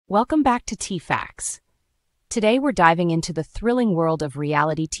Welcome back to T-Facts. Today we're diving into the thrilling world of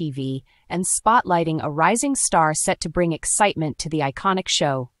reality TV and spotlighting a rising star set to bring excitement to the iconic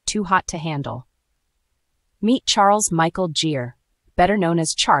show, Too Hot to Handle. Meet Charles Michael Jeer, better known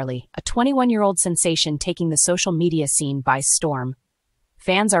as Charlie, a 21-year-old sensation taking the social media scene by storm.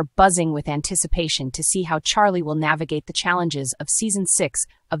 Fans are buzzing with anticipation to see how Charlie will navigate the challenges of Season 6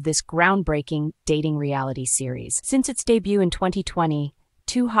 of this groundbreaking dating reality series. Since its debut in 2020,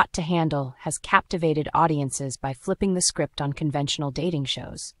 Too Hot to Handle has captivated audiences by flipping the script on conventional dating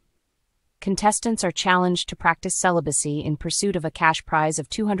shows. Contestants are challenged to practice celibacy in pursuit of a cash prize of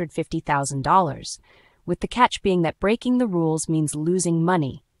 $250,000, with the catch being that breaking the rules means losing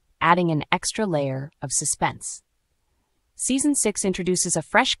money, adding an extra layer of suspense. Season 6 introduces a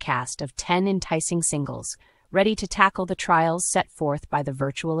fresh cast of 10 enticing singles, ready to tackle the trials set forth by the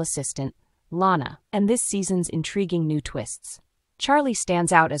virtual assistant, Lana, and this season's intriguing new twists. Charlie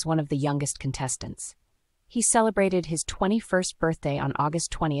stands out as one of the youngest contestants. He celebrated his 21st birthday on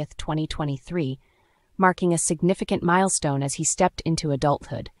August 20th, 2023, marking a significant milestone as he stepped into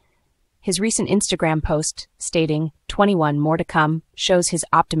adulthood. His recent Instagram post, stating, 21 more to come, shows his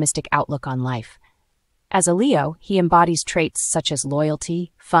optimistic outlook on life. As a Leo, he embodies traits such as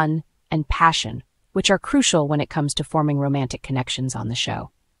loyalty, fun, and passion, which are crucial when it comes to forming romantic connections on the show.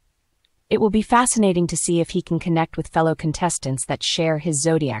 It will be fascinating to see if he can connect with fellow contestants that share his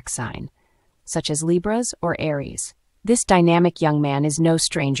zodiac sign, such as Libras or Aries. This dynamic young man is no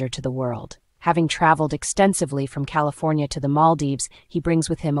stranger to the world. Having traveled extensively from California to the Maldives, he brings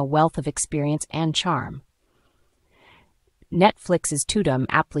with him a wealth of experience and charm. Netflix's Stardom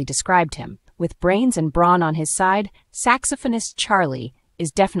aptly described him. With brains and brawn on his side, saxophonist Charlie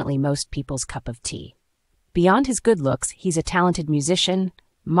is definitely most people's cup of tea. Beyond his good looks, he's a talented musician,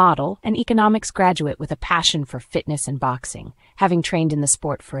 model, and economics graduate with a passion for fitness and boxing, having trained in the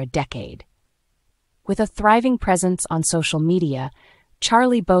sport for a decade. With a thriving presence on social media,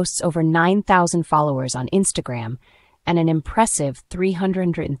 Charlie boasts over 9,000 followers on Instagram and an impressive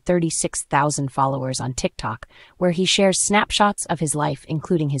 336,000 followers on TikTok, where he shares snapshots of his life,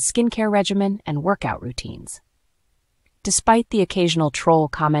 including his skincare regimen and workout routines. Despite the occasional troll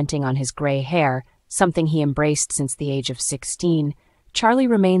commenting on his gray hair, something he embraced since the age of 16, Charlie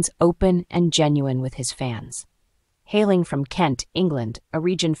remains open and genuine with his fans. Hailing from Kent, England, a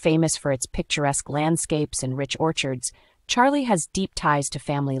region famous for its picturesque landscapes and rich orchards, Charlie has deep ties to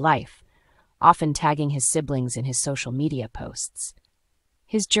family life, often tagging his siblings in his social media posts.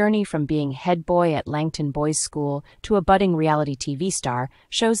 His journey from being head boy at Langton Boys' School to a budding reality TV star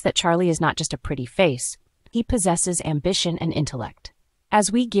shows that Charlie is not just a pretty face, he possesses ambition and intellect.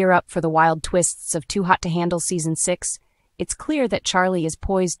 As we gear up for the wild twists of Too Hot to Handle Season 6, it's clear that Charlie is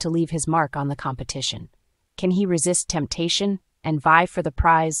poised to leave his mark on the competition. Can he resist temptation and vie for the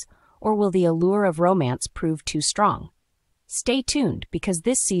prize, or will the allure of romance prove too strong? Stay tuned, because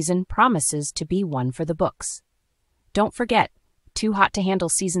this season promises to be one for the books. Don't forget, Too Hot to Handle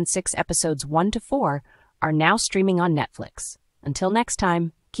Season 6 episodes 1 to 4 are now streaming on Netflix. Until next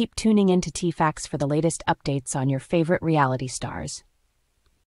time, keep tuning in to T-Facts for the latest updates on your favorite reality stars.